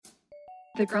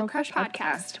The Girl Crush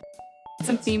Podcast.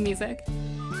 Some theme music.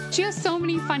 She has so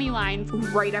many funny lines.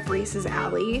 Right up Reese's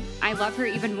alley. I love her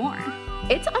even more.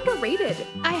 It's underrated.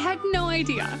 I had no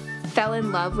idea. Fell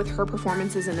in love with her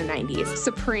performances in the 90s.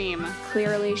 Supreme.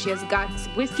 Clearly, she has guts.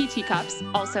 Whiskey teacups,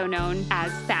 also known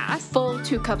as sass. Full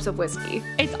 2 cups of whiskey.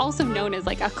 It's also known as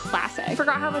like a classic. I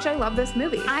forgot how much I love this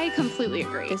movie. I completely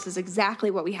agree. This is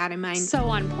exactly what we had in mind. So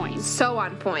on point. So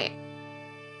on point.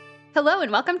 Hello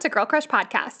and welcome to Girl Crush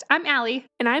Podcast. I'm Allie.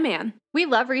 And I'm Ann. We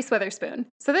love Reese Witherspoon.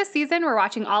 So this season, we're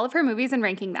watching all of her movies and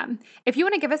ranking them. If you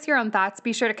want to give us your own thoughts,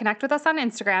 be sure to connect with us on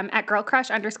Instagram at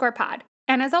girlcrush_pod.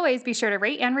 And as always, be sure to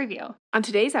rate and review. On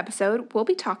today's episode, we'll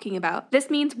be talking about This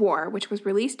Means War, which was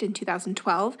released in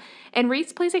 2012, and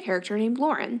Reese plays a character named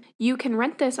Lauren. You can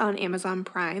rent this on Amazon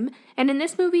Prime, and in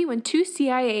this movie, when 2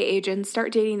 CIA agents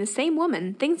start dating the same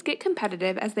woman, things get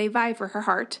competitive as they vie for her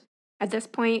heart. At this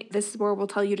point, this is where we'll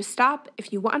tell you to stop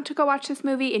if you want to go watch this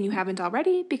movie and you haven't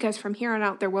already, because from here on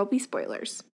out, there will be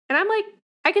spoilers. And I'm like,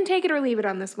 I can take it or leave it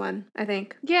on this one, I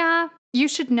think. Yeah, you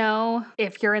should know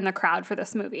if you're in the crowd for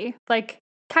this movie. Like,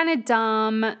 kind of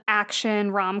dumb action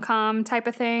rom-com type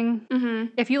of thing.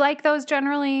 Mm-hmm. If you like those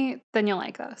generally, then you'll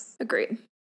like this. Agreed.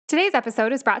 Today's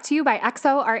episode is brought to you by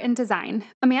XO Art and Design.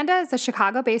 Amanda is a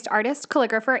Chicago-based artist,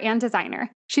 calligrapher, and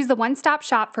designer. She's the one-stop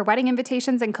shop for wedding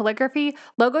invitations and calligraphy,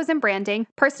 logos and branding,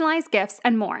 personalized gifts,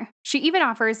 and more. She even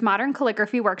offers modern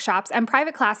calligraphy workshops and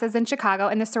private classes in Chicago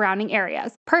and the surrounding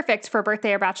areas, perfect for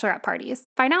birthday or bachelorette parties.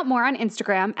 Find out more on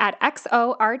Instagram at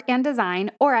XO Art and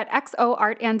Design or at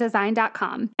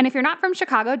xoartanddesign.com. And if you're not from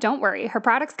Chicago, don't worry. Her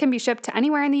products can be shipped to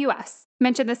anywhere in the U.S.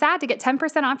 Mention this ad to get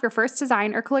 10% off your first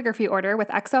design or calligraphy order with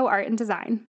XO Art and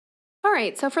Design. All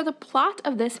right, so for the plot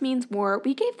of This Means War,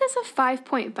 we gave this a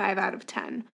 5.5 out of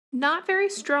 10. Not very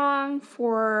strong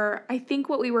for, I think,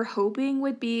 what we were hoping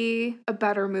would be a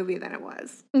better movie than it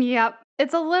was. Yep,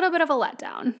 it's a little bit of a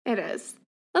letdown. It is.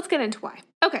 Let's get into why.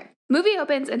 Okay, movie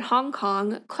opens in Hong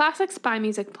Kong, classic spy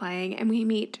music playing, and we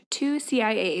meet 2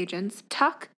 CIA agents,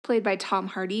 Tuck, played by Tom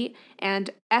Hardy, and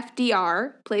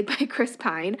FDR, played by Chris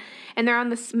Pine, and they're on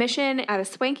this mission at a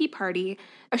swanky party.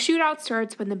 A shootout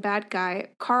starts when the bad guy,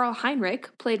 Karl Heinrich,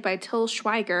 played by Till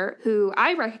Schweiger, who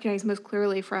I recognize most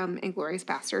clearly from Inglourious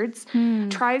Basterds,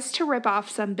 tries to rip off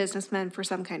some businessmen for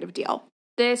some kind of deal.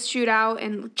 This shootout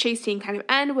and chase scene kind of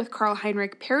end with Karl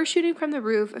Heinrich parachuting from the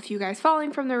roof, a few guys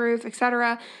falling from the roof,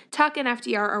 etc. Tuck and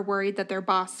FDR are worried that their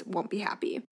boss won't be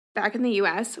happy. Back in the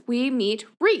US, we meet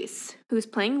Reese, who's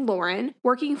playing Lauren,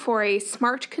 working for a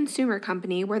smart consumer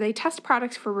company where they test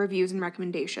products for reviews and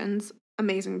recommendations.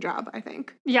 Amazing job, I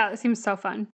think. Yeah, it seems so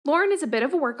fun. Lauren is a bit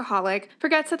of a workaholic,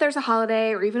 forgets that there's a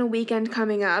holiday or even a weekend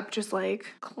coming up, just like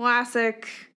classic.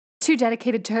 Too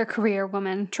dedicated to her career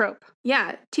woman trope.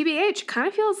 Yeah, TBH kind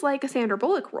of feels like a Sandra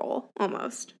Bullock role,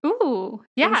 almost. Ooh,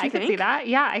 yeah, I could see that.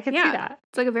 Yeah, I could see that.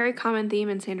 It's like a very common theme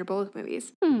in Sandra Bullock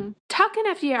movies. Tuck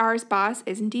and FDR's boss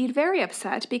is indeed very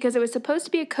upset because it was supposed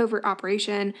to be a covert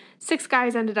operation. 6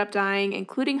 guys ended up dying,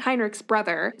 including Heinrich's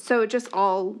brother, so it just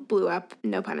all blew up,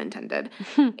 no pun intended.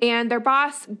 And their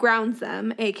boss grounds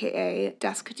them, aka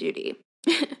desk duty.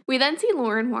 We then see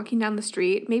Lauren walking down the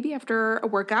street, maybe after a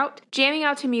workout, jamming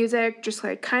out to music, just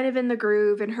like kind of in the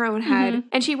groove in her own head.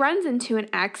 And she runs into an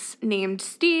ex named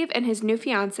Steve and his new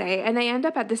fiance, and they end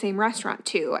up at the same restaurant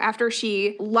too, after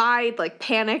she lied, like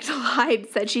panicked,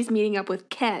 said she's meeting up with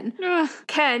Ken.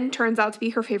 Ken turns out to be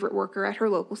her favorite worker at her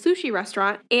local sushi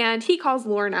restaurant, and he calls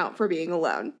Lauren out for being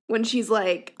alone when she's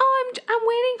like, oh, I'm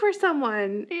waiting for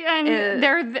someone. And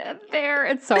they're there.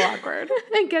 It's so awkward.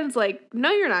 And Ken's like,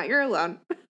 no, you're not. You're alone.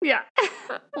 Yeah.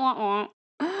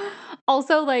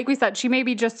 Also, like we said, she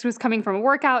maybe just was coming from a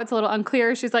workout. It's a little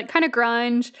unclear. She's like kind of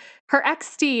grunge. Her ex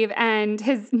Steve and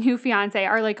his new fiance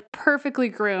are like perfectly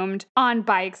groomed on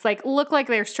bikes, like look like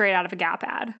they're straight out of a Gap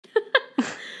ad.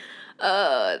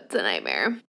 It's a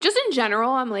nightmare. Just in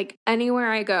general, I'm like,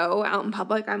 anywhere I go out in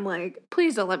public, I'm like,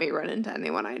 please don't let me run into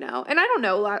anyone I know. And I don't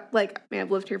know a lot, like, I mean,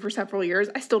 I've lived here for several years.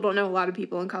 I still don't know a lot of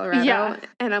people in Colorado. Yeah.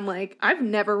 And I'm like, I've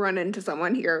never run into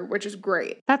someone here, which is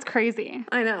great. That's crazy.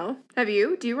 I know. Have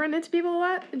you? Do you run into people a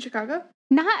lot in Chicago?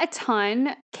 Not a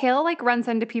ton. Kale, like, runs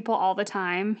into people all the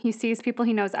time. He sees people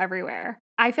he knows everywhere.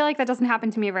 I feel like that doesn't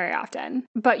happen to me very often.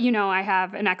 But, you know, I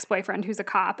have an ex-boyfriend who's a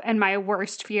cop, and my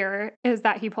worst fear is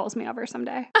that he pulls me over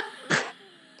someday.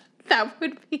 That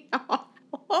would be awful.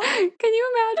 Can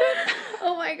you imagine?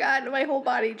 Oh my God, my whole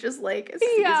body just like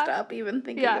seized up even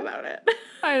thinking about it.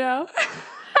 I know.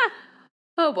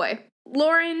 Oh boy.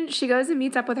 Lauren, she goes and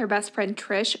meets up with her best friend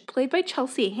Trish, played by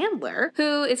Chelsea Handler,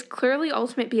 who is clearly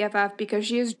ultimate BFF because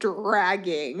she is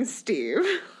dragging Steve.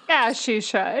 As she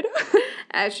should.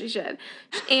 As she should.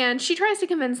 And she tries to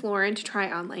convince Lauren to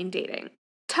try online dating.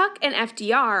 Tuck and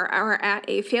FDR are at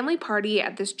a family party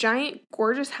at this giant,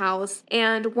 gorgeous house,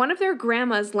 and one of their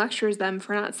grandmas lectures them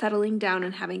for not settling down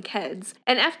and having kids.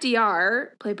 And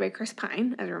FDR, played by Chris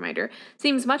Pine, as a reminder,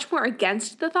 seems much more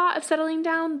against the thought of settling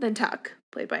down than Tuck,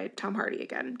 played by Tom Hardy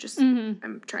again.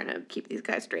 I'm trying to keep these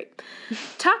guys straight.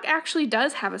 Tuck actually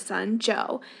does have a son,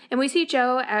 Joe, and we see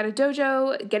Joe at a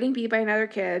dojo getting beat by another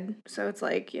kid, so it's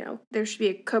like, there should be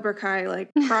a Cobra Kai,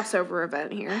 crossover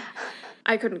event here.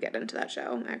 I couldn't get into that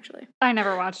show, actually. I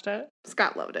never watched it.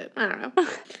 Scott loved it. I don't know.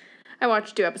 I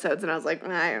watched 2 episodes and I was like,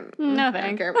 I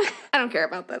don't care. I don't care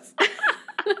about this.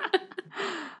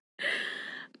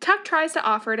 Tuck tries to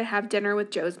offer to have dinner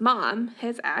with Joe's mom,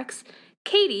 his ex,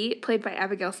 Katie, played by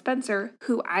Abigail Spencer,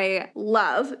 who I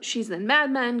love. She's in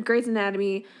Mad Men, Grey's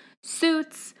Anatomy,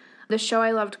 Suits, the show I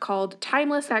loved called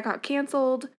Timeless that got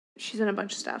canceled. She's in a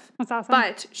bunch of stuff. That's awesome.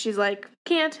 But she's like,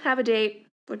 can't have a date,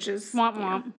 which is womp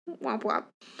womp. Womp womp.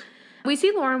 We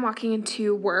see Lauren walking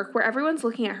into work where everyone's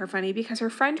looking at her funny because her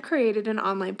friend created an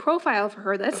online profile for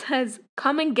her that says,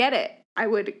 "Come and get it. I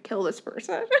would kill this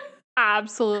person."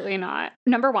 Absolutely not.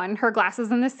 Number 1, her glasses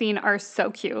in the scene are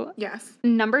so cute. Yes.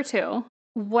 Number 2,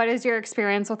 what is your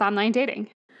experience with online dating?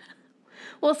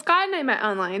 Well, Scott and I met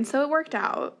online, so it worked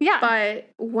out. Yeah. But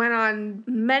went on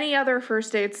many other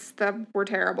first dates that were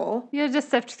terrible. You just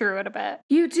sift through it a bit.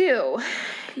 You do.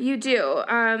 You do.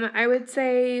 I would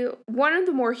say one of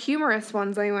the more humorous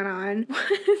ones I went on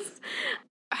was,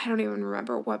 I don't even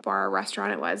remember what bar or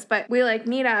restaurant it was, but we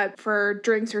meet up for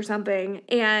drinks or something,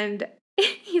 and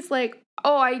he's like,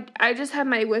 "Oh, I just had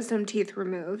my wisdom teeth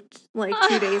removed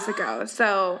 2 days ago,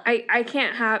 so I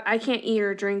can't eat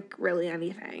or drink really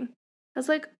anything." I was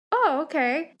like, "Oh,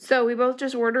 okay." So we both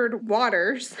just ordered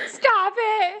waters. Stop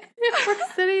it! We're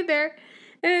sitting there.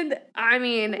 And, I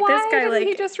mean, why this guy, didn't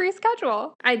he just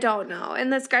reschedule? I don't know.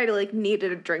 And this guy,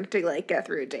 needed a drink to, get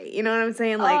through a date. You know what I'm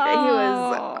saying? He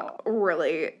was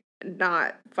really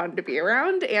not fun to be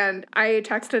around. And I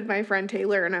texted my friend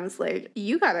Taylor, and I was like,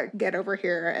 "You gotta get over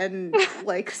here and,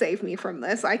 save me from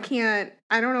this. I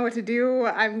don't know what to do.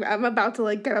 I'm about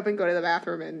to, get up and go to the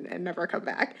bathroom and never come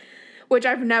back." Which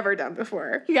I've never done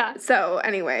before. Yeah. So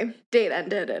anyway, date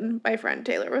ended, and my friend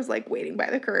Taylor was waiting by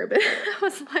the curb, and I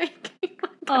was like,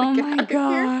 "Oh my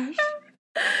gosh!"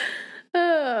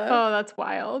 Oh, that's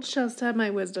wild. Just had my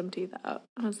wisdom teeth out.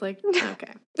 I was like,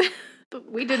 okay,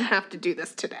 but we didn't have to do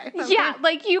this today. Okay? Yeah,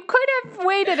 you could have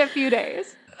waited a few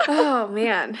days. Oh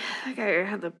man, that guy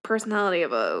had the personality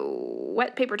of a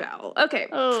wet paper towel. Okay.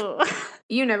 Oh.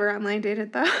 You never online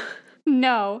dated though?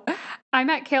 No. I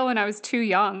met Kale when I was too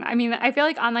young. I mean, I feel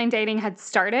like online dating had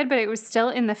started, but it was still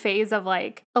in the phase of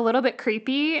a little bit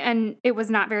creepy, and it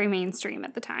was not very mainstream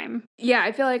at the time. Yeah,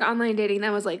 I feel like online dating,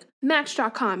 that was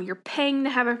Match.com. You're paying to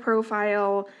have a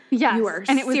profile. Yes. You are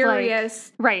and it was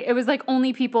serious. Right. It was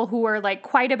only people who were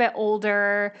quite a bit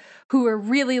older, who were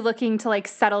really looking to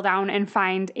settle down and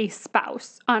find a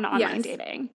spouse on online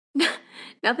dating.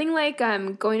 Nothing like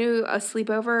going to a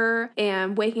sleepover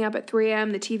and waking up at 3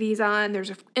 a.m., the TV's on, there's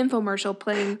an infomercial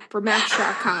playing for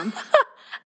Match.com.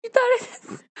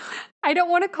 I don't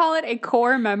want to call it a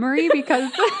core memory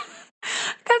because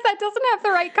that doesn't have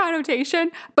the right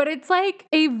connotation, but it's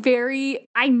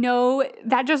I know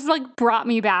that just brought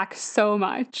me back so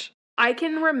much. I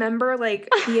can remember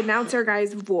the announcer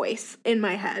guy's voice in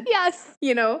my head. Yes.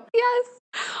 Yes.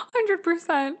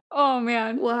 100%. Oh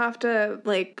man. We'll have to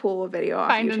pull a video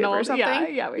off YouTube or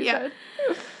something. Yeah, we should.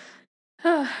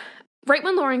 Right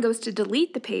when Lauren goes to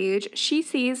delete the page, she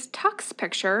sees Tuck's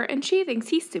picture and she thinks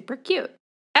he's super cute.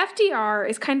 FDR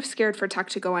is kind of scared for Tuck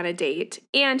to go on a date,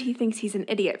 and he thinks he's an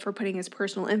idiot for putting his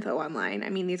personal info online. I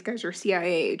mean, these guys are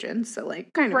CIA agents, so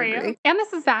kind of agree. And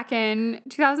this is back in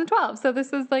 2012, so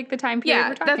this is the time period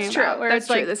we're talking about. That's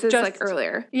true. This is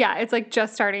earlier. Yeah, it's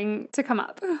just starting to come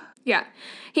up. Yeah.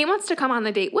 He wants to come on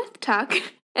the date with Tuck,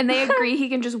 and they agree he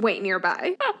can just wait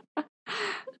nearby.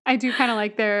 I do kind of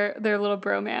like their little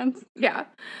bromance. Yeah.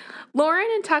 Lauren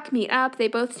and Tuck meet up. They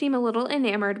both seem a little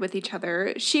enamored with each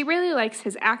other. She really likes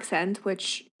his accent,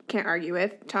 which can't argue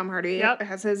with. Tom Hardy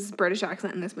has his British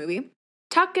accent in this movie.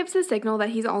 Tuck gives the signal that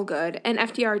he's all good, and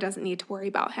FDR doesn't need to worry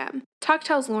about him. Tuck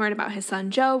tells Lauren about his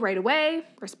son Joe right away,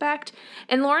 respect,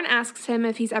 and Lauren asks him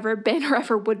if he's ever been or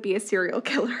ever would be a serial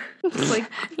killer.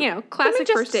 It's classic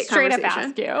first date straight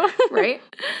conversation. Up ask you. Right?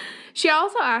 She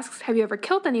also asks, "Have you ever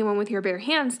killed anyone with your bare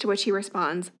hands?" To which he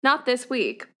responds, "Not this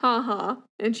week. Ha."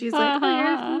 And she's like,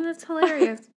 "Oh, that's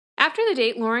hilarious." After the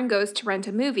date, Lauren goes to rent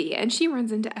a movie, and she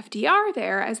runs into FDR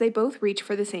there as they both reach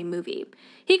for the same movie.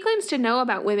 He claims to know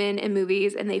about women and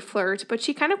movies, and they flirt, but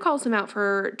she kind of calls him out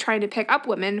for trying to pick up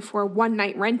women for a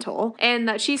one-night rental, and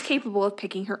that she's capable of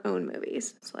picking her own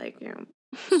movies. It's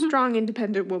Strong,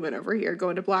 independent woman over here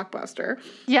going to Blockbuster.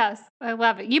 Yes, I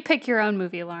love it. You pick your own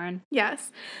movie, Lauren.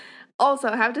 Yes. Also,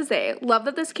 I have to say, love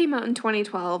that this came out in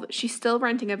 2012. She's still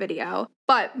renting a video.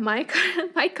 But my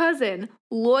cousin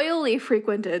loyally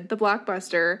frequented the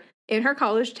Blockbuster in her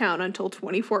college town until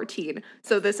 2014.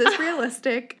 So this is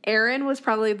realistic. Erin was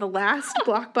probably the last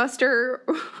Blockbuster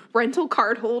rental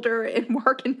card holder in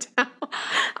Morgantown.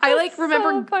 I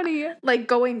remember so funny.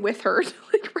 Going with her to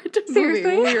rent a movie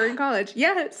Seriously? when we were in college.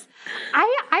 Yes.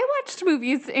 I watched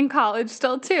movies in college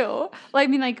still too.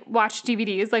 Watched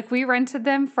DVDs. We rented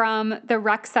them from the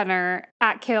rec center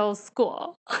at Kale's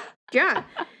school. Yeah.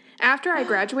 After I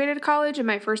graduated college in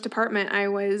my first apartment, I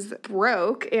was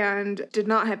broke and did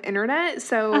not have internet.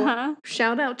 So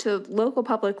shout out to local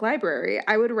public library.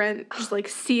 I would rent just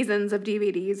seasons of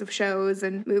DVDs of shows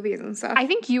and movies and stuff. I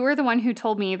think you were the one who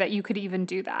told me that you could even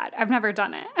do that. I've never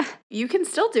done it. You can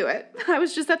still do it. I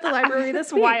was just at the library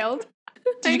this week. Wild.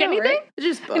 Did you get anything? Right?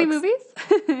 Just books. Any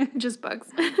movies? Just books.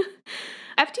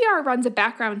 FDR runs a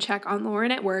background check on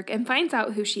Lauren at work and finds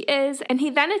out who she is, and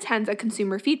he then attends a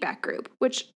consumer feedback group,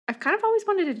 which I've kind of always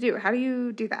wanted to do. How do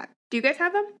you do that? Do you guys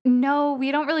have them? No,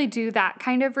 we don't really do that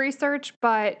kind of research,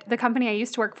 but the company I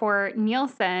used to work for,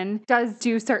 Nielsen, does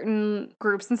do certain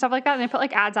groups and stuff like that, and they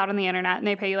put ads out on the internet, and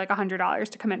they pay you $100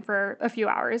 to come in for a few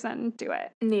hours and do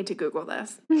it. Need to Google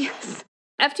this. Yes.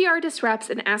 FDR disrupts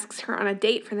and asks her on a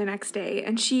date for the next day,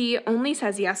 and she only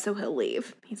says yes, so he'll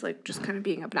leave. He's just kind of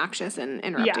being obnoxious and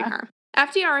interrupting her.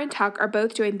 FDR and Tuck are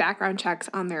both doing background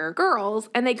checks on their girls,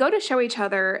 and they go to show each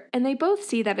other, and they both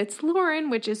see that it's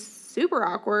Lauren, which is super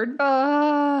awkward.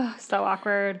 Oh, so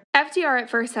awkward. FDR at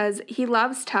first says he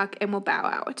loves Tuck and will bow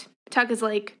out. Tuck is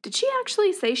like, did she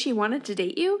actually say she wanted to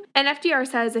date you? And FDR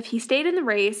says if he stayed in the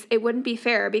race, it wouldn't be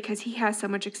fair because he has so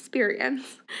much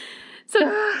experience. So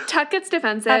Tuck gets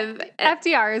defensive.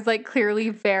 FDR is clearly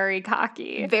very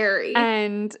cocky. Very.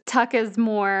 And Tuck is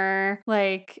more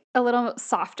a little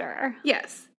softer.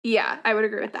 Yes. Yeah, I would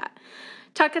agree with that.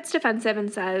 Tuck gets defensive and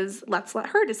says, let's let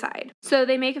her decide. So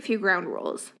they make a few ground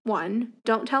rules. 1,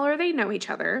 don't tell her they know each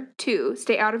other. 2,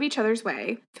 stay out of each other's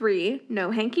way. 3,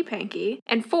 no hanky-panky.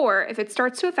 And 4, if it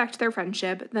starts to affect their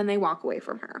friendship, then they walk away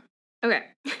from her. Okay.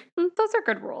 Those are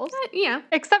good rules. Yeah.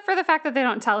 Except for the fact that they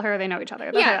don't tell her they know each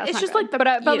other. Yeah, it's just good.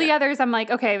 But the others, I'm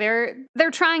okay, they're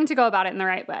trying to go about it in the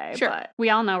right way. Sure. But we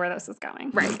all know where this is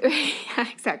going. Right. Yeah,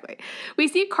 exactly. We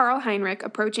see Carl Heinrich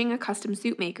approaching a custom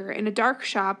suit maker in a dark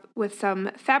shop with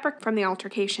some fabric from the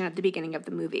altercation at the beginning of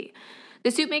the movie. The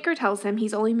suit maker tells him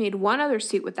he's only made one other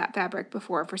suit with that fabric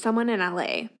before for someone in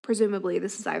LA. Presumably,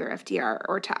 this is either FDR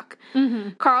or Tuck. Mm-hmm.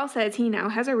 Carl says he now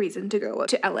has a reason to go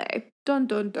to LA. Dun,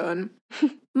 dun, dun.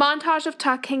 Montage of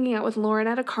Tuck hanging out with Lauren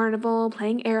at a carnival,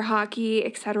 playing air hockey,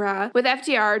 etc., with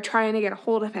FDR trying to get a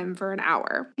hold of him for an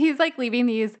hour. He's leaving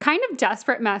these kind of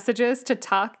desperate messages to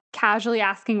Tuck, casually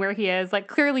asking where he is,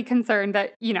 clearly concerned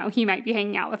that, he might be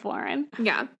hanging out with Lauren.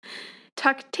 Yeah.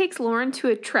 Tuck takes Lauren to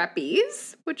a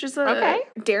trapeze, which is a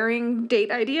daring date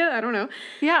idea. I don't know.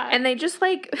 Yeah. And they just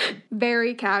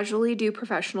very casually do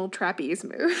professional trapeze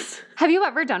moves. Have you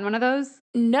ever done one of those?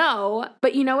 No,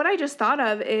 but you know what I just thought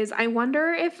of is I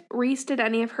wonder if Reese did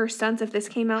any of her stunts if this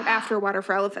came out after Water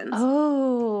for Elephants.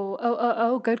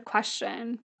 Oh, good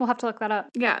question. We'll have to look that up.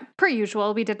 Yeah. Per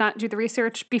usual, we did not do the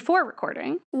research before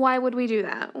recording. Why would we do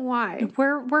that? Why?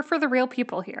 We're for the real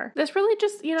people here. This really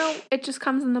just, it just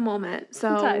comes in the moment.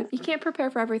 So you can't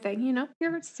prepare for everything,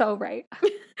 You're so right.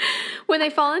 When they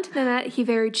fall into the net, he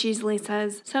very cheesily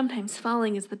says, sometimes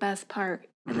falling is the best part.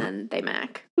 And then they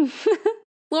mac.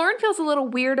 Lauren feels a little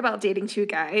weird about dating two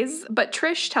guys, but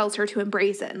Trish tells her to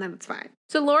embrace it, and then it's fine.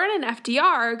 So Lauren and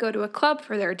FDR go to a club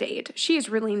for their date. She's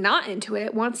really not into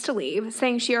it, wants to leave,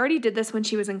 saying she already did this when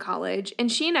she was in college, and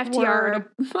she and FDR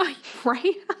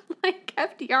right?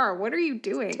 FDR, what are you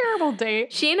doing? Terrible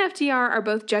date. She and FDR are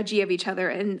both judgy of each other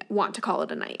and want to call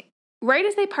it a night. Right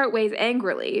as they part ways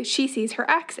angrily, she sees her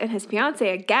ex and his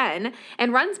fiancé again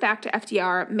and runs back to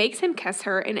FDR, makes him kiss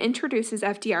her, and introduces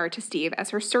FDR to Steve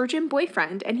as her surgeon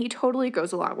boyfriend, and he totally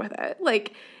goes along with it.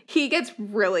 He gets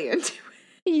really into it.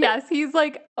 Yes, he's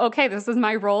okay, this is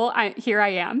my role. Here I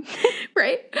am.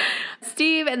 Right?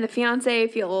 Steve and the fiancé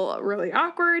feel really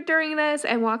awkward during this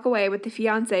and walk away with the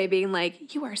fiancé being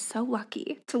like, you are so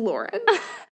lucky, to Lauren.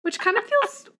 Which kind of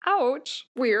feels ouch.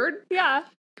 Weird. Yeah.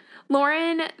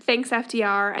 Lauren thanks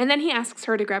FDR, and then he asks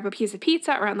her to grab a piece of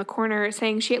pizza around the corner,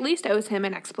 saying she at least owes him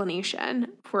an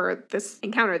explanation for this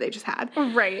encounter they just had.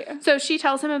 Right. So she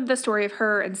tells him the story of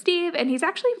her and Steve, and he's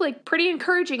actually, pretty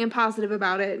encouraging and positive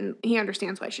about it, and he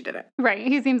understands why she did it. Right.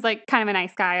 He seems like kind of a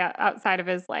nice guy outside of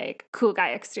his, cool guy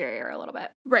exterior a little bit.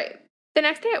 Right. The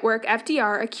next day at work,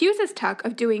 FDR accuses Tuck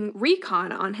of doing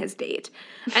recon on his date,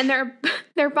 and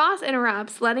their boss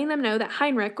interrupts, letting them know that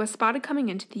Heinrich was spotted coming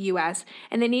into the U.S.,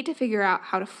 and they need to figure out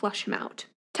how to flush him out.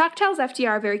 Tuck tells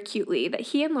FDR very cutely that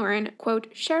he and Lauren, quote,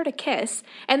 shared a kiss,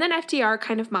 and then FDR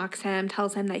kind of mocks him,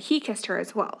 tells him that he kissed her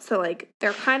as well. So,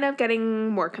 they're kind of getting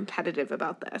more competitive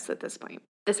about this at this point.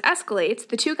 This escalates.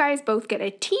 The two guys both get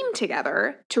a team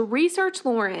together to research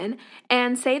Lauren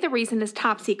and say the reason is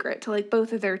top secret to,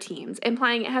 both of their teams,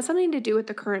 implying it has something to do with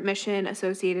the current mission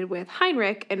associated with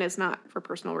Heinrich and is not for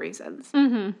personal reasons.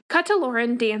 Mm-hmm. Cut to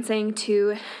Lauren dancing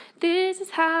to This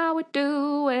Is How We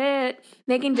Do It,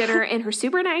 making dinner in her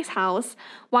super nice house,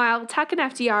 while Tuck and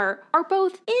FDR are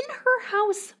both in her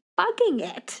house bugging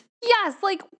it. Yes,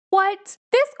 what?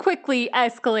 This quickly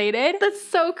escalated. That's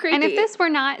so creepy. And if this were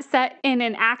not set in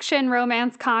an action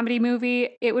romance comedy movie,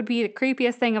 it would be the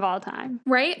creepiest thing of all time.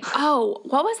 Right? Oh,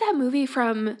 what was that movie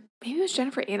from, maybe it was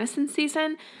Jennifer Aniston's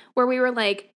season, where we were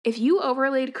like, if you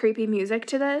overlaid creepy music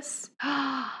to this,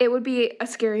 it would be a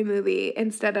scary movie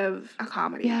instead of a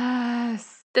comedy.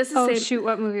 Yes. This is shoot,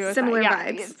 what movie was similar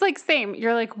that? vibes. It's same.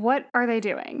 You're like, what are they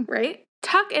doing? Right?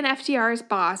 Tuck and FDR's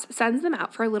boss sends them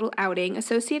out for a little outing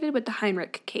associated with the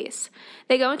Heinrich case.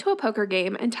 They go into a poker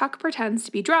game, and Tuck pretends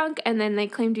to be drunk, and then they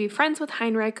claim to be friends with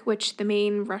Heinrich, which the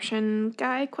main Russian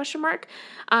guy,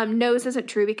 knows isn't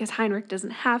true because Heinrich doesn't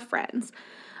have friends.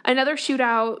 Another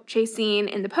shootout chase scene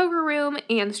in the poker room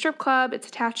and the strip club it's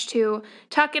attached to.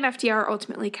 Tuck and FDR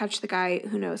ultimately catch the guy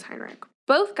who knows Heinrich.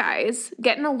 Both guys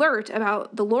get an alert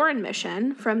about the Lauren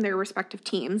mission from their respective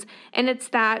teams, and it's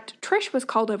that Trish was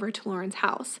called over to Lauren's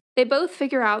house. They both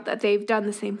figure out that they've done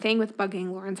the same thing with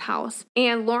bugging Lauren's house,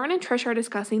 and Lauren and Trish are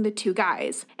discussing the two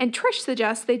guys, and Trish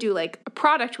suggests they do a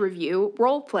product review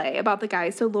role play about the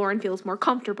guys so Lauren feels more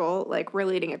comfortable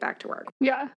relating it back to work.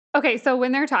 Yeah. Okay, so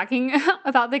when they're talking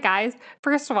about the guys,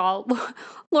 first of all,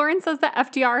 Lauren says that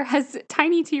FDR has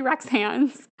tiny T-Rex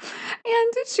hands.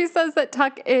 And she says that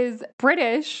Tuck is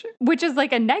British, which is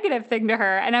a negative thing to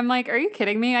her. And I'm like, are you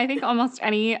kidding me? I think almost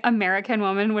any American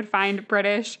woman would find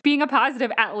British being a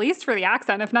positive, at least for the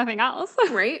accent, if nothing else.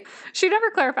 Right? She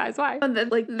never clarifies why. And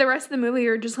the rest of the movie,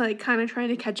 you're just kind of trying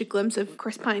to catch a glimpse of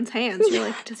Chris Pine's hands. You're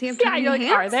like, does he have tiny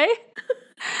hands? Are they?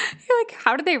 You're like,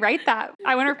 how did they write that?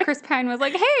 I wonder if Chris Pine was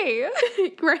like, hey.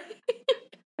 Right.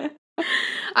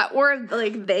 Or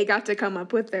they got to come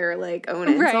up with their own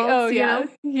insults. Right. Oh, you yeah. know?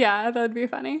 Yeah, that would be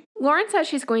funny. Lauren says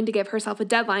she's going to give herself a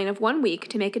deadline of 1 week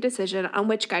to make a decision on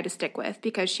which guy to stick with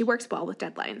because she works well with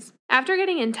deadlines. After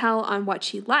getting intel on what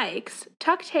she likes,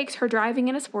 Tuck takes her driving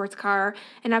in a sports car,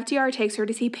 and FDR takes her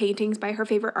to see paintings by her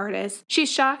favorite artist.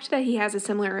 She's shocked that he has a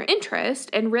similar interest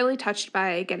and really touched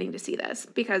by getting to see this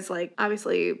because,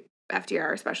 obviously,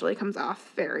 FDR especially comes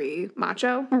off very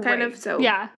macho, kind of. So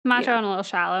yeah, macho and a little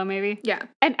shallow, maybe. Yeah.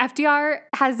 And FDR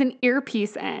has an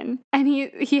earpiece in, and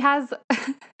he has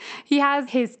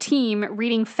his team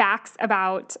reading facts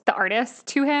about the artist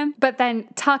to him. But then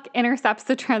Tuck intercepts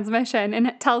the transmission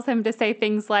and tells him to say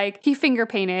things like he finger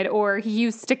painted or he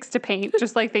used sticks to paint,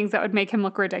 just things that would make him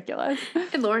look ridiculous.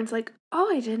 And Lauren's like, "Oh,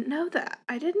 I didn't know that.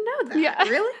 I didn't know that. Yeah.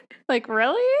 Really?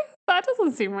 Really? That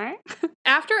doesn't seem right."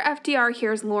 After FDR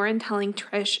hears Lauren telling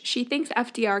Trish she thinks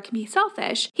FDR can be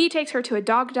selfish, he takes her to a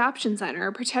dog adoption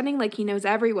center, pretending like he knows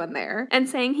everyone there, and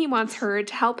saying he wants her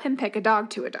to help him pick a dog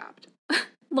to adopt.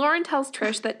 Lauren tells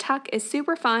Trish that Tuck is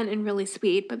super fun and really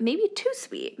sweet, but maybe too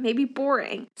sweet, maybe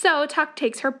boring. So Tuck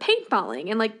takes her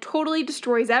paintballing and totally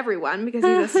destroys everyone because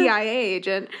he's a CIA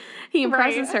agent. He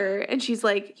impresses her, and she's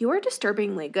like, "You are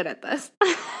disturbingly good at this."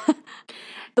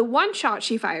 The one shot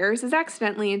she fires is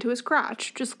accidentally into his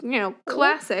crotch. Just,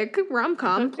 classic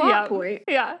rom-com plot point.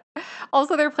 Yeah.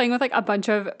 Also, they're playing with a bunch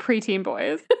of preteen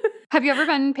boys. Have you ever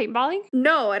been paintballing?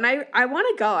 No, and I want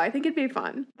to go. I think it'd be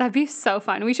fun. That'd be so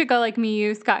fun. We should go me,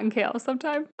 you, Scott, and Kale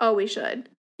sometime. Oh, we should.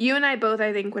 You and I both,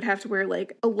 I think, would have to wear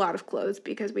a lot of clothes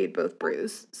because we'd both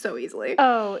bruise so easily.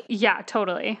 Oh, yeah,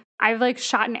 totally. I've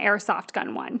shot an airsoft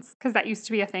gun once because that used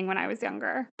to be a thing when I was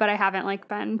younger, but I haven't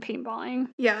been paintballing.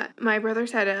 Yeah, my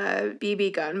brother's had a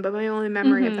BB gun, but my only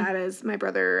memory of that is my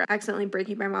brother accidentally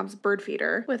breaking my mom's bird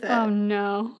feeder with it. Oh,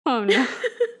 no. Oh, no.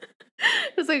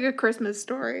 It was like a Christmas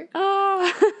story.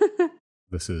 Oh.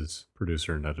 This is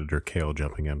producer and editor Kale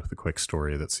jumping in with a quick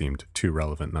story that seemed too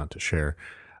relevant not to share.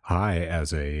 I,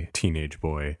 as a teenage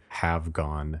boy, have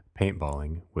gone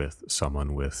paintballing with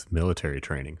someone with military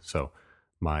training. So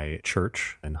my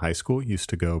church in high school used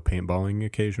to go paintballing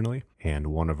occasionally, and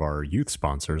one of our youth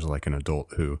sponsors, an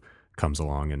adult who comes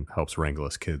along and helps wrangle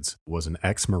us kids, was an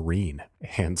ex-Marine.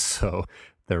 And so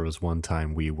There was one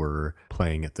time we were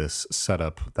playing at this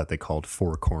setup that they called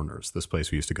Four Corners. This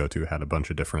place we used to go to had a bunch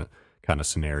of different kind of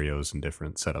scenarios and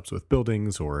different setups with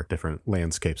buildings or different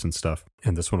landscapes and stuff.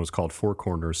 And this one was called Four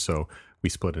Corners. So we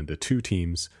split into 2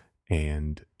 teams,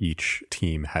 and each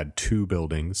team had 2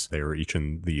 buildings. They were each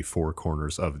in the 4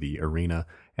 corners of the arena,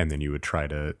 and then you would try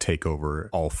to take over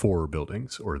all 4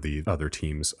 buildings or the other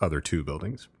team's other 2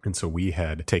 buildings. And so we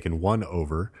had taken 1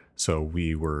 over. So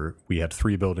we had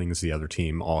 3 buildings. The other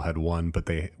team all had 1, but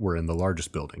they were in the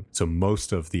largest building. So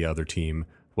most of the other team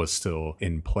was still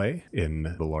in play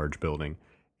in the large building.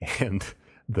 And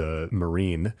the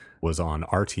Marine was on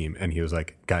our team, and he was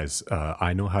like, guys,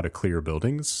 I know how to clear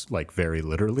buildings, like very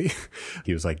literally.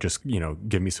 He was like, just,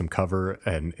 give me some cover,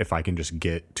 and if I can just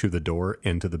get to the door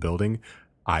into the building,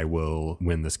 I will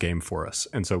win this game for us.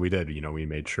 And so we did. We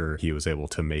made sure he was able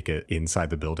to make it inside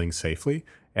the building safely.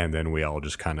 And then we all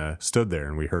just kind of stood there,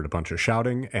 and we heard a bunch of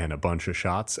shouting and a bunch of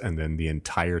shots. And then the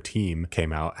entire team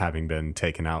came out having been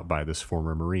taken out by this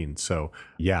former Marine. So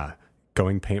yeah,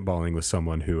 going paintballing with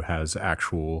someone who has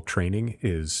actual training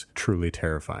is truly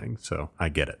terrifying. So I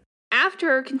get it.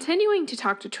 After continuing to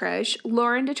talk to Trish,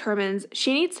 Lauren determines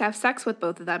she needs to have sex with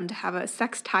both of them to have a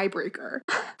sex tiebreaker.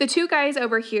 The 2 guys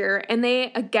overhear, and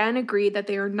they again agree that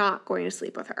they are not going to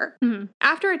sleep with her. Mm-hmm.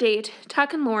 After a date,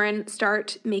 Tuck and Lauren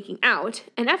start making out,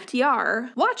 and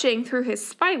FDR, watching through his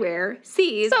spyware,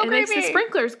 sees and makes the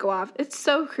sprinklers go off. It's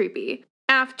so creepy.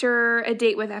 After a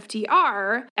date with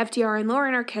FDR and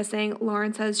Lauren are kissing.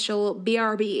 Lauren says she'll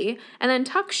BRB, and then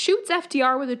Tuck shoots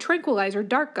FDR with a tranquilizer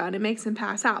dart gun and makes him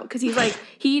pass out because he's like,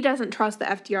 he doesn't trust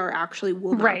that FDR actually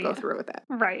will not go through with it.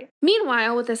 Right.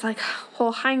 Meanwhile, with this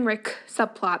whole Heinrich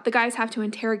subplot, the guys have to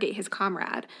interrogate his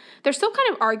comrade. They're still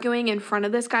kind of arguing in front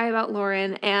of this guy about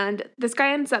Lauren, and this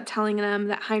guy ends up telling them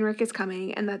that Heinrich is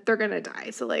coming and that they're gonna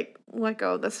die. So let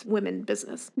go of this women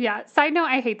business. Yeah. Side note,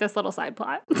 I hate this little side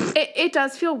plot. It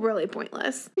does feel really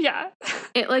pointless. Yeah.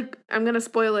 I'm going to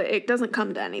spoil it. It doesn't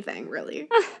come to anything, really.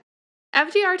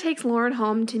 FDR takes Lauren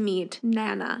home to meet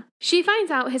Nana. She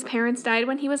finds out his parents died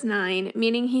when he was 9,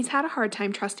 meaning he's had a hard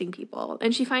time trusting people.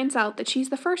 And she finds out that she's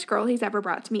the first girl he's ever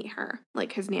brought to meet her,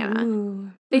 like his Nana.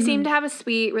 Ooh. They seem to have a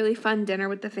sweet, really fun dinner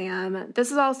with the fam.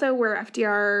 This is also where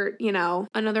FDR,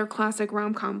 another classic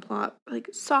rom-com plot,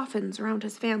 softens around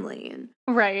his family. And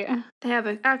right. They have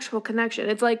an actual connection.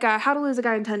 It's like How to Lose a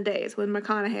Guy in 10 Days when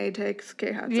McConaughey takes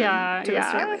Kate Hudson to his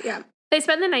family. Yeah. They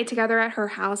spend the night together at her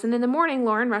house, and in the morning,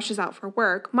 Lauren rushes out for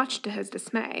work, much to his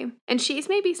dismay. And she's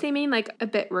maybe seeming a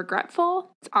bit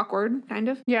regretful. It's awkward, kind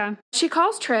of. Yeah. She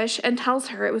calls Trish and tells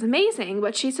her it was amazing,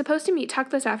 but she's supposed to meet Tuck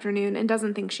this afternoon and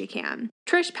doesn't think she can.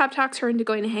 Trish pep talks her into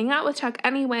going to hang out with Tuck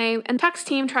anyway, and Tuck's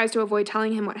team tries to avoid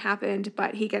telling him what happened,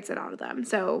 but he gets it out of them.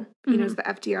 So he knows the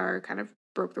FDR kind of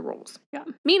broke the rules. Yeah.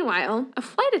 Meanwhile, a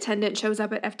flight attendant shows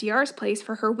up at FDR's place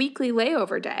for her weekly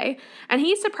layover day, and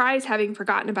he's surprised having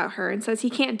forgotten about her and says he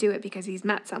can't do it because he's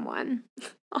met someone.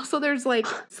 Also, there's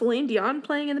Celine Dion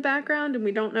playing in the background, and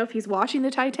we don't know if he's watching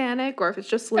the Titanic or if it's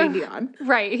just Celine Dion.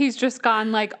 Right. He's just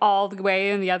gone all the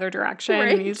way in the other direction,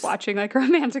 and he's watching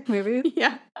romantic movies.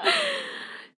 Yeah.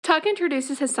 Tuck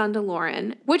introduces his son to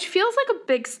Lauren, which feels like a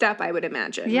big step, I would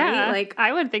imagine. Yeah, right?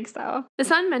 I would think so. The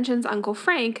son mentions Uncle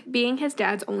Frank being his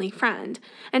dad's only friend,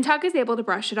 and Tuck is able to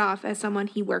brush it off as someone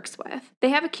he works with. They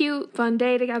have a cute, fun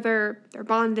day together, they're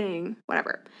bonding,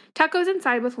 whatever. Tuck goes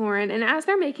inside with Lauren, and as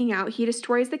they're making out, he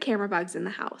destroys the camera bugs in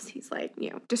the house. He's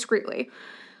discreetly.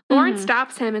 Lauren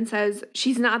stops him and says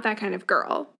she's not that kind of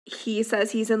girl. He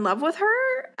says he's in love with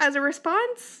her as a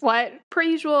response. What? Per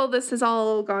usual, this has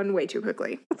all gone way too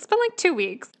quickly. It's been 2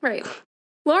 weeks. Right.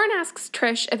 Lauren asks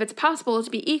Trish if it's possible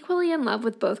to be equally in love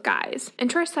with both guys, and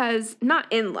Trish says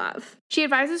not in love. She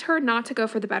advises her not to go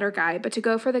for the better guy, but to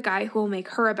go for the guy who will make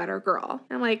her a better girl.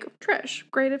 I'm like, Trish,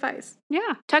 great advice.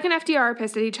 Yeah. Tuck and FDR are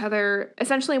pissed at each other,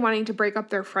 essentially wanting to break up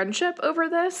their friendship over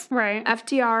this. Right.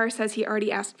 FDR says he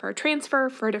already asked for a transfer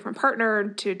for a different partner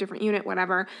to a different unit,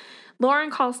 whatever.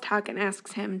 Lauren calls Tuck and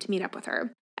asks him to meet up with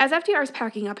her. As FDR is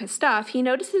packing up his stuff, he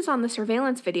notices on the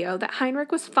surveillance video that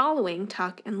Heinrich was following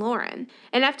Tuck and Lauren.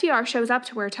 And FDR shows up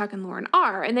to where Tuck and Lauren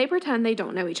are, and they pretend they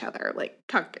don't know each other,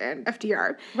 Tuck and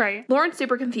FDR. Right. Lauren's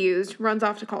super confused, runs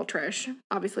off to call Trish.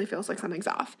 Obviously feels like something's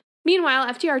off. Meanwhile,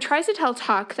 FDR tries to tell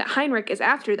Tuck that Heinrich is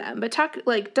after them, but Tuck,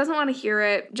 doesn't want to hear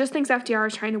it, just thinks FDR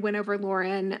is trying to win over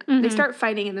Lauren. They start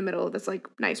fighting in the middle of this,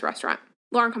 nice restaurant.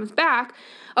 Lauren comes back,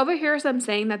 overhears them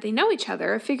saying that they know each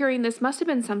other, figuring this must have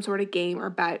been some sort of game or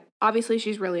bet. Obviously,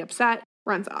 she's really upset,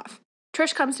 runs off.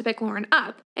 Trish comes to pick Lauren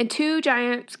up, and 2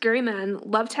 giant, scary men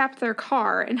love-tap their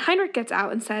car, and Heinrich gets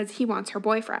out and says he wants her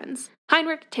boyfriends.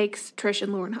 Heinrich takes Trish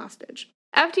and Lauren hostage.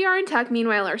 FDR and Tuck,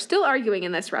 meanwhile, are still arguing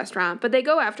in this restaurant, but they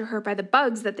go after her by the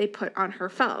bugs that they put on her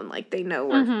phone. Like, they know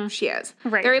where she is.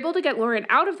 Right. They're able to get Lauren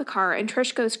out of the car, and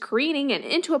Trish goes careening and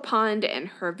into a pond, and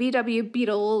her VW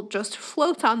Beetle just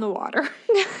floats on the water.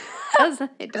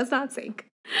 It does not sink.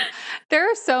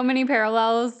 There are so many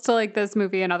parallels to like this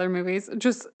movie and other movies.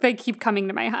 Just they keep coming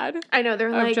to my head. I know,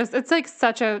 they're like... it's like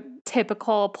such a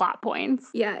typical plot points.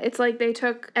 Yeah, it's like they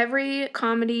took every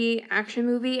comedy action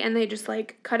movie and they just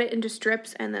like cut it into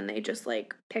strips and then they just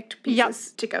like picked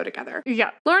pieces to go together. Yeah.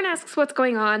 Lauren asks what's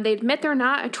going on. They admit they're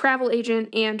not a travel agent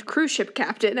and cruise ship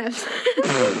captain, as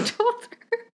they told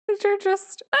her. They're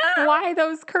just, why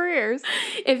those careers?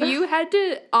 If you had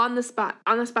to, on the spot,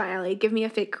 Ellie, give me a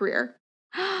fake career.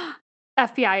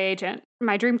 FBI agent,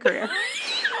 my dream career.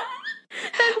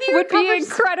 Would be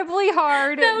incredibly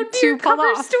hard to pull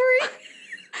off. Story.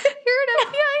 You're an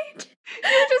FBI agent.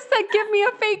 You just said, give me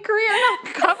a fake career, not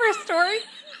a cover story.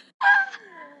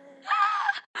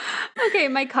 Okay,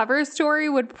 my cover story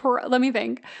would, let me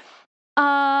think.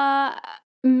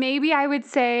 Maybe I would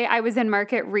say I was in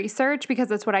market research because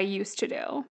that's what I used to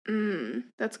do.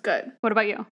 That's good. What about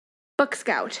you? Book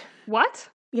scout. What?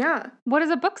 Yeah. What does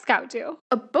a book scout do?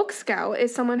 A book scout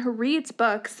is someone who reads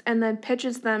books and then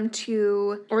pitches them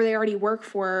to, or they already work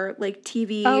for, like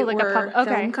TV or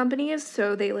film companies.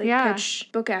 So they pitch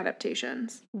book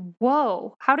adaptations.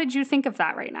 Whoa. How did you think of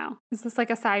that right now? Is this like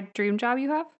a side dream job you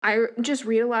have? I just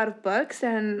read a lot of books,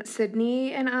 and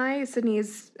Sydney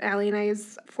is Allie and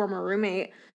I's former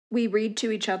roommate. We read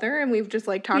to each other, and we've just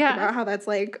like talked about how that's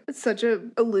like such a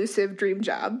elusive dream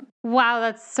job. Wow,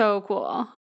 that's so cool.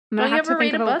 Well, you ever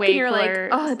read a book and you're like,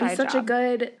 oh, it'd be such a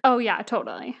good... Oh, yeah,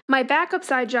 totally. My backup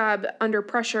side job under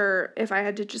pressure, if I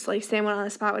had to just like say one on the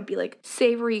spot, would be like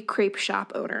savory crepe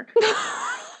shop owner.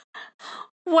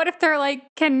 What if they're like,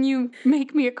 can you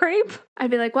make me a crepe? I'd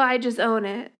be like, well, I just own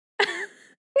it.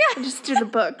 I just do the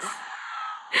books.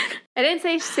 I didn't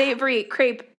say savory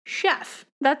crepe chef.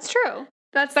 That's true.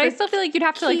 But I still feel like you'd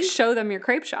have to like show them your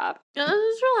crepe shop. There's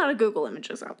a lot of Google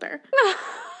images out there.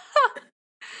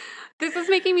 This is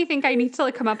making me think I need to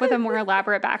like come up with a more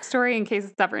elaborate backstory in case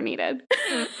it's ever needed.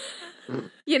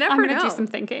 You never know. I'm going to do some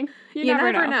thinking. You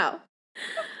never know.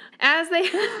 As they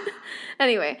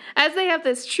have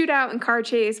this shootout and car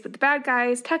chase with the bad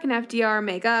guys, Tuck and FDR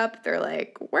make up. They're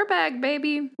like, we're back,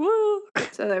 baby. Woo.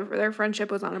 So their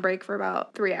friendship was on a break for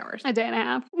about 3 hours. A day and a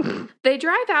half. They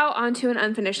drive out onto an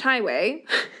unfinished highway.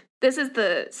 This is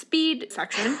the speed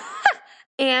section.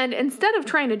 And instead of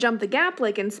trying to jump the gap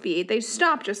like in Speed, they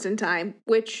stop just in time,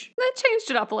 which... That changed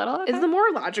it up a little. Is the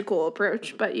more logical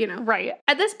approach, but you know. Right.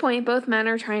 At this point, both men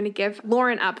are trying to give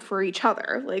Lauren up for each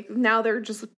other. Like, now they're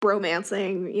just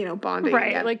bromancing, bonding. Right.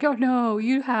 Again. Like, oh no,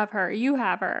 you have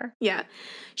her. Yeah.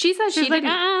 She says she's like,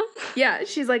 didn't... Yeah,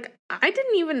 she's like, I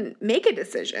didn't even make a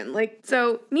decision. Like,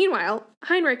 so, meanwhile,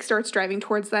 Heinrich starts driving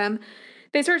towards them.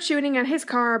 They start shooting at his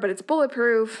car, but it's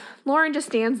bulletproof. Lauren just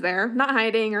stands there, not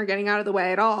hiding or getting out of the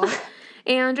way at all,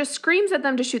 and just screams at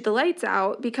them to shoot the lights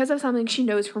out because of something she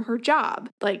knows from her job.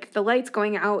 Like, the lights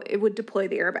going out, it would deploy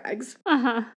the airbags.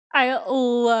 Uh-huh. I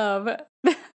love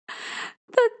that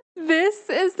this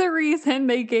is the reason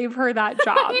they gave her that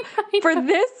job. I know. For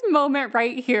this moment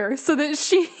right here, so that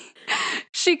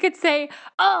she could say,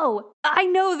 oh, I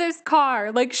know this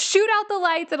car. Like, shoot out the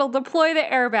lights, it'll deploy the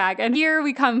airbag. And here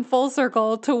we come full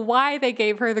circle to why they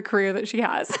gave her the career that she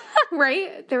has.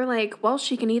 Right? They're like, well,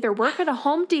 she can either work at a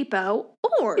Home Depot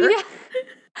or... Yeah.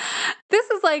 This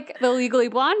is like the Legally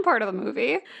Blonde part of the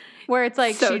movie, where it's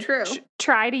like, so true.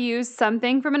 Try to use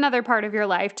something from another part of your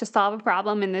life to solve a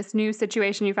problem in this new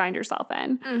situation you find yourself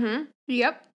in. Mm-hmm.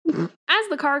 Yep. As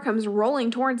the car comes rolling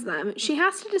towards them, she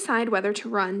has to decide whether to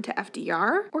run to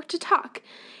FDR or to Tuck.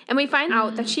 And we find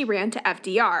out that she ran to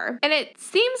FDR. And it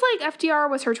seems like FDR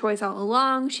was her choice all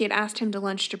along. She had asked him to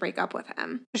lunch to break up with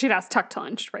him. She'd asked Tuck to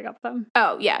lunch to break up with him.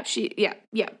 Oh, yeah.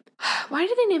 Yeah. Why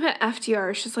did they name it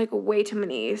FDR? It's just like way too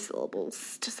many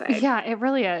syllables to say. Yeah, it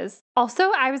really is.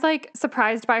 Also, I was like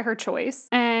surprised by her choice.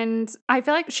 And I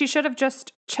feel like she should have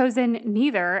just chosen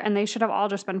neither and they should have all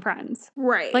just been friends.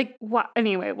 Right. Like, what?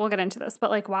 Anyway, we'll get into this. But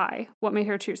like, why? What made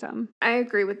her choose him? I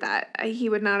agree with that. He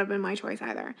would not have been my choice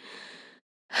either.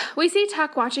 We see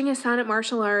Tuck watching his son at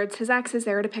martial arts. His ex is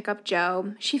there to pick up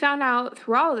Joe. She found out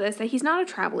through all of this that he's not a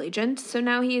travel agent, so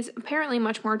now he is apparently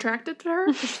much more attracted to her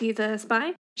because she's a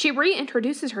spy. She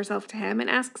reintroduces herself to him and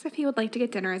asks if he would like to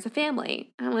get dinner as a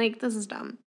family. I'm like, this is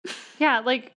dumb. Yeah,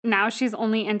 like now she's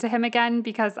only into him again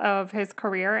because of his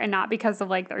career and not because of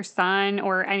like their son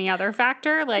or any other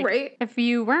factor. Like, right? If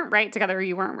you weren't right together,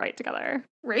 you weren't right together.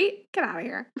 Right? Get out of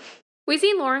here. We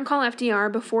see Lauren call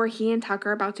FDR before he and Tuck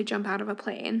are about to jump out of a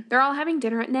plane. They're all having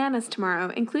dinner at Nana's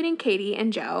tomorrow, including Katie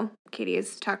and Joe. Katie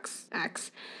is Tuck's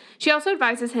ex. She also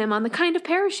advises him on the kind of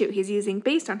parachute he's using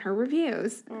based on her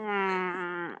reviews.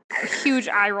 Huge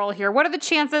eye roll here. What are the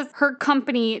chances her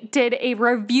company did a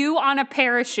review on a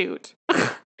parachute?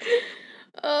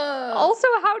 Also,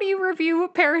 how do you review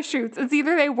parachutes? It's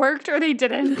either they worked or they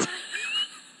didn't.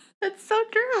 That's so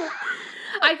true.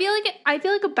 I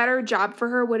feel like a better job for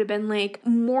her would have been like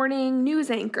morning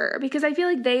news anchor, because I feel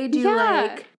like they do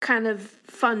like kind of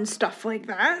fun stuff like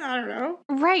that. I don't know.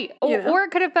 Right. Or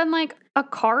it could have been like a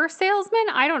car salesman.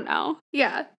 I don't know.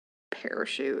 Yeah.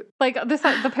 Parachute. Like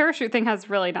the parachute thing has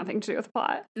really nothing to do with the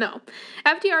plot. No.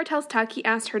 FDR tells Tuck he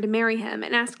asked her to marry him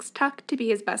and asks Tuck to be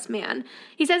his best man.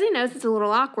 He says he knows it's a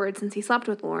little awkward since he slept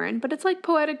with Lauren, but it's like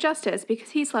poetic justice because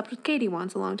he slept with Katie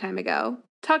once a long time ago.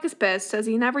 Tuck is pissed, says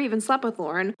he never even slept with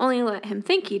Lauren, only let him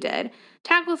think he did,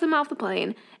 tackles him off the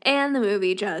plane, and the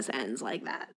movie just ends like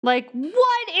that. Like,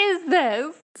 what is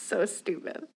this? So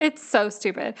stupid. It's so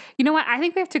stupid. You know what? I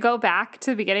think we have to go back to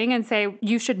the beginning and say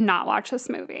you should not watch this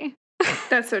movie.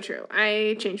 That's so true.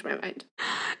 I changed my mind.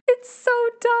 It's so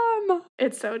dumb.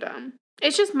 It's so dumb.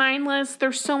 It's just mindless.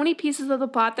 There's so many pieces of the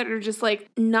plot that are just, like,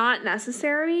 not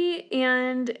necessary,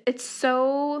 and it's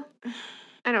so...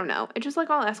 I don't know. It just, like,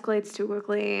 all escalates too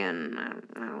quickly, and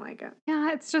I don't like it.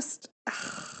 Yeah, it's just...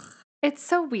 It's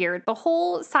so weird. The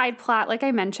whole side plot, like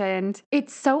I mentioned,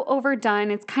 it's so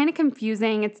overdone. It's kind of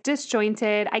confusing. It's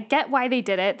disjointed. I get why they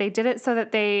did it. They did it so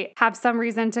that they have some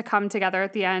reason to come together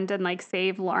at the end and like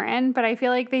save Lauren. But I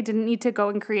feel like they didn't need to go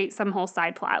and create some whole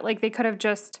side plot. Like they could have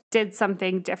just did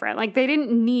something different. Like they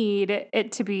didn't need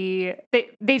it to be,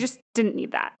 they just didn't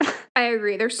need that. I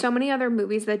agree. There's so many other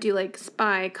movies that do like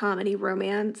spy, comedy,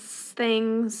 romance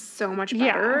things so much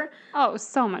better. Yeah. Oh,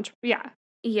 so much. Yeah.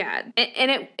 Yeah,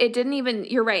 and it didn't even,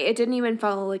 you're right, it didn't even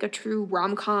follow like a true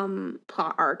rom-com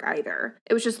plot arc either.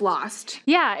 It was just lost.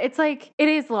 Yeah, it's like, it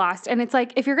is lost. And it's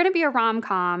like, if you're going to be a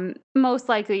rom-com, most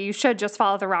likely you should just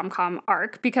follow the rom-com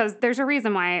arc because there's a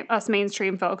reason why us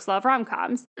mainstream folks love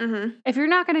rom-coms. Mm-hmm. If you're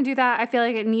not going to do that, I feel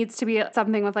like it needs to be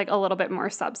something with like a little bit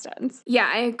more substance. Yeah,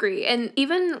 I agree. And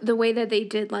even the way that they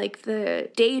did like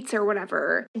the dates or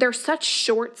whatever, they're such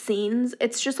short scenes.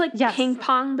 It's just like ping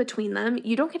pong between them.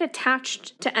 You don't get attached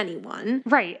to anyone.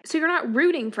 Right. So you're not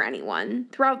rooting for anyone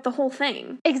throughout the whole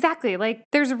thing. Exactly. Like,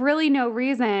 there's really no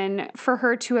reason for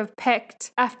her to have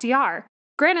picked FDR.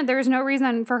 Granted, there was no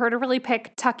reason for her to really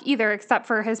pick Tuck either, except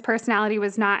for his personality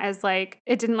was not as like,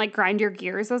 it didn't like grind your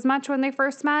gears as much when they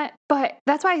first met. But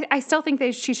that's why I still think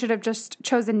she should have just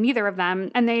chosen neither of them.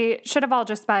 And they should have all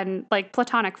just been like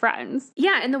platonic friends.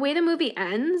 Yeah. And the way the movie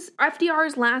ends,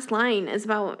 FDR's last line is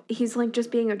about, he's like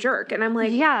just being a jerk. And I'm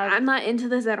like, yeah, I'm not into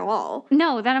this at all.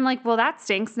 No, then I'm like, well, that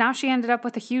stinks. Now she ended up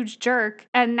with a huge jerk.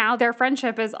 And now their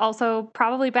friendship is also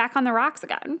probably back on the rocks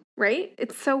again. Right?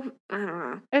 It's so, I don't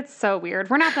know. It's so weird.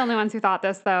 We're not the only ones who thought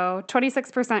this, though.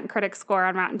 26% critic score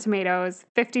on Rotten Tomatoes,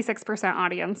 56%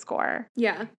 audience score.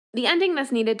 Yeah. The ending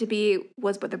this needed to be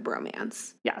was with a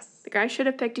bromance. Yes. The guys should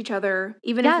have picked each other.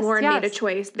 Even if Lauren made a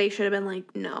choice, they should have been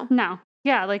like, no. No.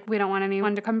 Yeah, like, we don't want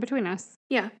anyone to come between us.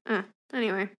 Yeah.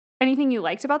 Anyway. Anything you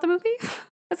liked about the movie?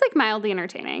 It's like mildly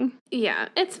entertaining. Yeah,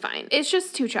 it's fine. It's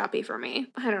just too choppy for me.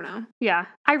 I don't know. Yeah.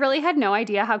 I really had no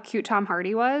idea how cute Tom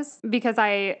Hardy was because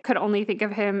I could only think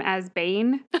of him as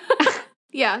Bane.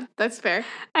 Yeah, that's fair.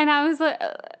 And I was like,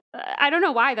 I don't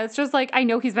know why. That's just like, I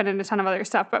know he's been in a ton of other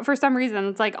stuff, but for some reason,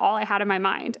 it's like all I had in my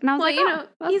mind. And I was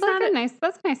that's a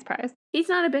nice surprise. He's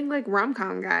not a big like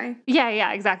rom-com guy.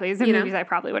 Yeah, exactly. He's in movies I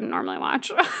probably wouldn't normally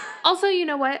watch. Also, you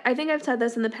know what? I think I've said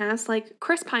this in the past, like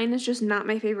Chris Pine is just not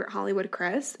my favorite Hollywood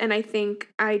Chris. And I think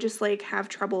I just like have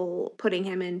trouble putting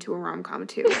him into a rom-com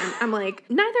too. And I'm like,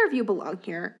 neither of you belong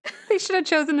here. They should have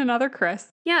chosen another Chris.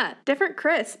 Yeah, different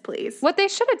Chris, please. What they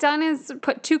should have done is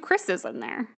put two Chris's in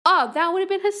there. Oh, that would have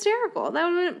been hysterical. That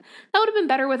would have been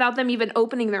better without them even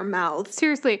opening their mouths.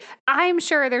 Seriously, I'm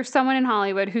sure there's someone in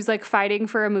Hollywood who's like fighting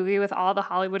for a movie with all the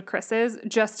Hollywood Chris's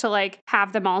just to like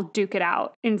have them all duke it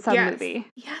out in some movie.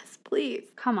 Yes, please.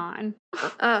 Come on.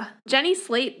 Jenny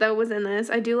Slate, though, was in this.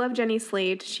 I do love Jenny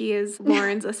Slate. She is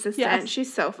Lauren's assistant. Yes.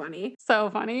 She's so funny. So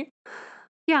funny.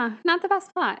 Yeah, not the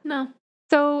best plot. No.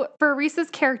 So for Reese's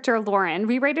character, Lauren,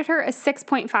 we rated her a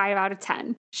 6.5 out of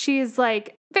 10. She's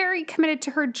like very committed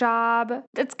to her job.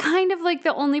 That's kind of like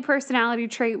the only personality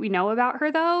trait we know about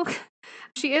her, though.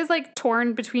 She is like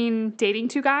torn between dating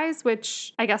two guys,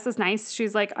 which I guess is nice.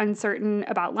 She's like uncertain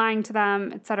about lying to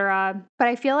them, etc. But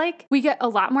I feel like we get a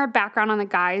lot more background on the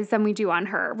guys than we do on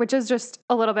her, which is just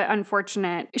a little bit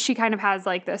unfortunate. She kind of has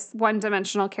like this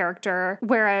one-dimensional character,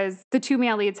 whereas the two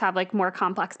male leads have like more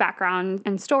complex background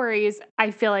and stories.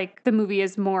 I feel like the movie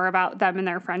is more about them and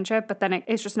their friendship, but then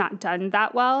it's just not done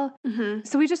that well. Mm-hmm.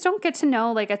 So we just don't get to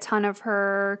know like a ton of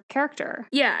her character.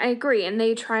 Yeah, I agree. And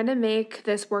they try to make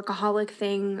this workaholic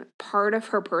thing part of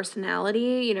her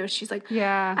personality. You know, she's like,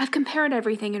 yeah, I've compared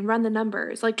everything and run the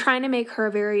numbers, like trying to make her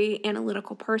a very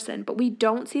analytical person. But we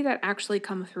don't see that actually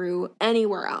come through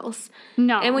anywhere else.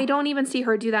 No. And we don't even see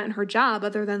her do that in her job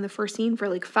other than the first scene for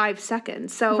like 5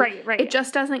 seconds. So right. it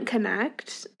just doesn't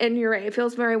connect. And you're right, it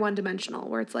feels very one-dimensional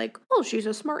where it's like, oh, she's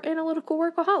a smart analytical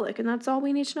workaholic and that's all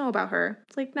we need to know about her.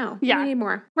 It's like, no, we need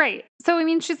more. Right. So, I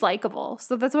mean, she's likable.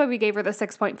 So that's why we gave her the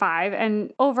 6.5.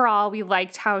 And overall, we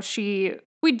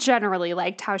generally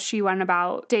liked how she went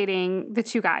about dating the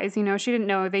two guys. You know, she didn't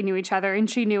know they knew each other, and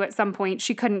she knew at some point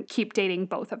she couldn't keep dating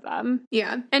both of them.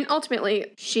 Yeah. And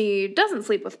ultimately, she doesn't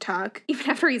sleep with Tuck, even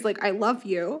after he's like, I love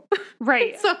you.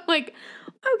 Right. So, like,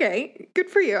 okay, good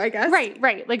for you, I guess.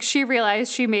 Right. Like, she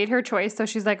realized she made her choice, so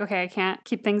she's like, okay, I can't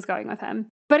keep things going with him.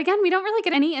 But again, we don't really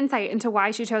get any insight into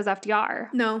why she chose FDR.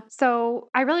 No. So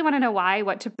I really want to know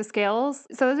what tipped the scales.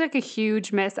 So there's like a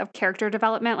huge miss of character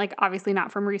development, like obviously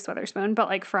not from Reese Witherspoon, but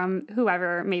like from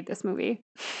whoever made this movie.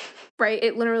 Right.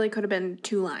 It literally could have been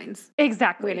 2 lines.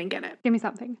 Exactly. We didn't get it. Give me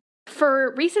something.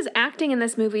 For Reese's acting in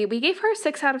this movie, we gave her a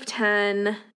 6 out of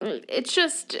 10.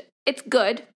 It's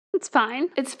good. It's fine.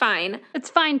 It's fine. It's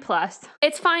fine plus.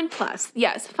 It's fine plus.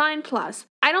 Yes, fine plus.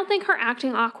 I don't think her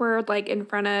acting awkward, like in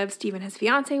front of Stephen, his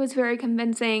fiance, was very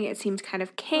convincing. It seemed kind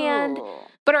of canned. Oh.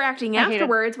 But her acting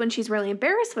afterwards, when she's really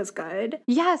embarrassed, was good.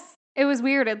 Yes. It was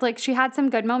weird. It's like she had some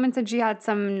good moments and she had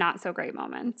some not so great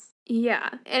moments. Yeah.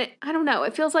 And I don't know.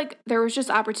 It feels like there was just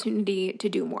opportunity to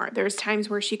do more. There's times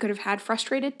where she could have had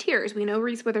frustrated tears. We know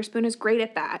Reese Witherspoon is great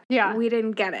at that. Yeah. We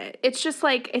didn't get it. It's just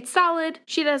like, it's solid.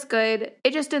 She does good.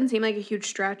 It just didn't seem like a huge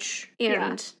stretch.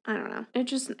 And I don't know. It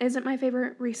just isn't my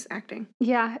favorite Reese acting.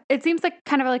 Yeah. It seems like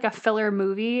kind of like a filler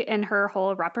movie in her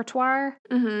whole repertoire.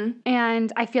 Mm-hmm.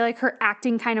 And I feel like her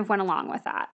acting kind of went along with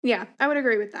that. Yeah, I would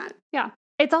agree with that. Yeah.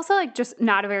 It's also like just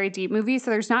not a very deep movie,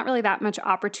 so there's not really that much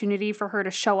opportunity for her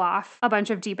to show off a bunch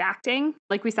of deep acting.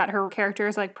 Like we said, her character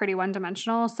is like pretty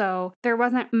one-dimensional, so there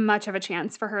wasn't much of a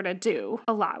chance for her to do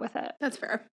a lot with it. That's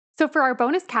fair. So for our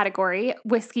bonus category,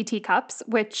 Whiskey Teacups,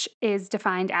 which is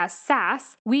defined as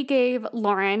sass, we gave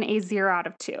Lauren a 0 out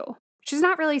of 2. She's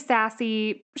not really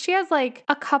sassy. She has like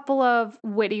a couple of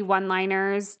witty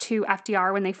one-liners to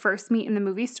FDR when they first meet in the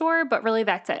movie store, but really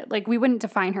that's it. Like we wouldn't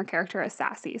define her character as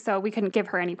sassy, so we couldn't give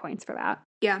her any points for that.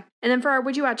 Yeah. And then for our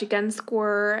Would You Watch Again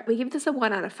score, we give this a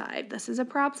 1 out of 5. This is a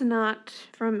props not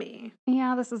from me.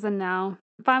 Yeah, this is a no.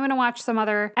 If I'm going to watch some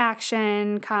other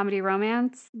action, comedy,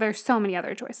 romance, there's so many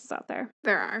other choices out there.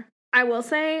 There are. I will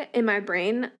say, in my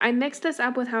brain, I mixed this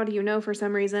up with How Do You Know for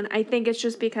some reason. I think it's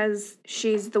just because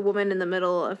she's the woman in the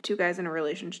middle of two guys in a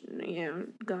relationship, you know,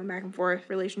 going back and forth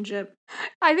relationship.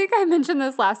 I think I mentioned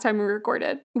this last time we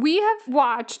recorded. We have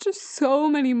watched so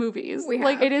many movies.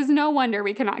 Like, it is no wonder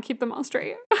we cannot keep them all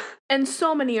straight. And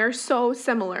so many are so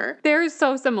similar. They're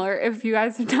so similar. If you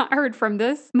guys have not heard from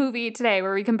this movie today,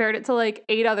 where we compared it to like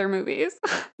 8 other movies.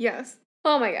 Yes.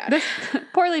 Oh my God. This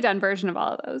poorly done version of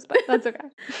all of those, but that's okay.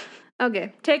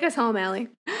 Okay, take us home, Allie.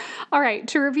 All right,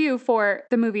 to review for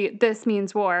the movie This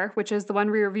Means War, which is the one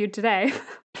we reviewed today,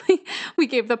 we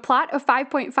gave the plot a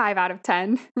 5.5 out of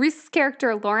 10, Reese's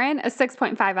character Lauren a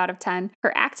 6.5 out of 10,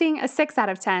 her acting a 6 out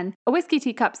of 10, a Whiskey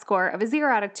Teacup score of a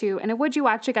 0 out of 2, and a Would You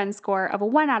Watch Again score of a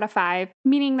 1 out of 5,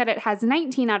 meaning that it has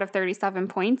 19 out of 37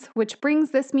 points, which brings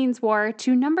This Means War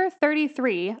to number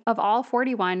 33 of all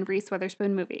 41 Reese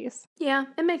Witherspoon movies. Yeah,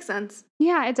 it makes sense.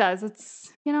 Yeah, it does.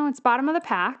 It's, you know, it's bottom of the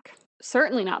pack.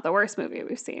 Certainly not the worst movie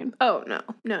we've seen. Oh, no.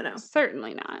 No.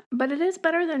 Certainly not. But it is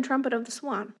better than Trumpet of the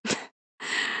Swan.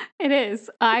 It is.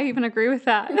 I even agree with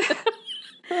that.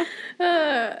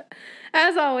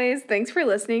 As always, thanks for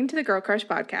listening to the Girl Crush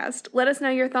podcast. Let us know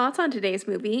your thoughts on today's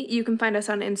movie. You can find us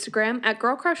on Instagram at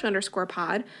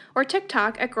girlcrush_pod or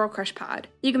TikTok at girlcrushpod.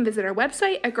 You can visit our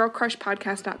website at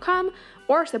girlcrushpodcast.com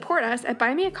or support us at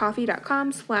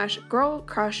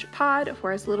buymeacoffee.com/girlcrushpod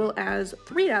for as little as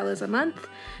 $3 a month.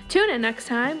 Tune in next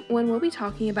time when we'll be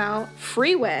talking about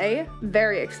Freeway.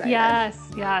 Very excited.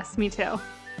 Yes, me too.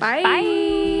 Bye.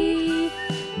 Bye.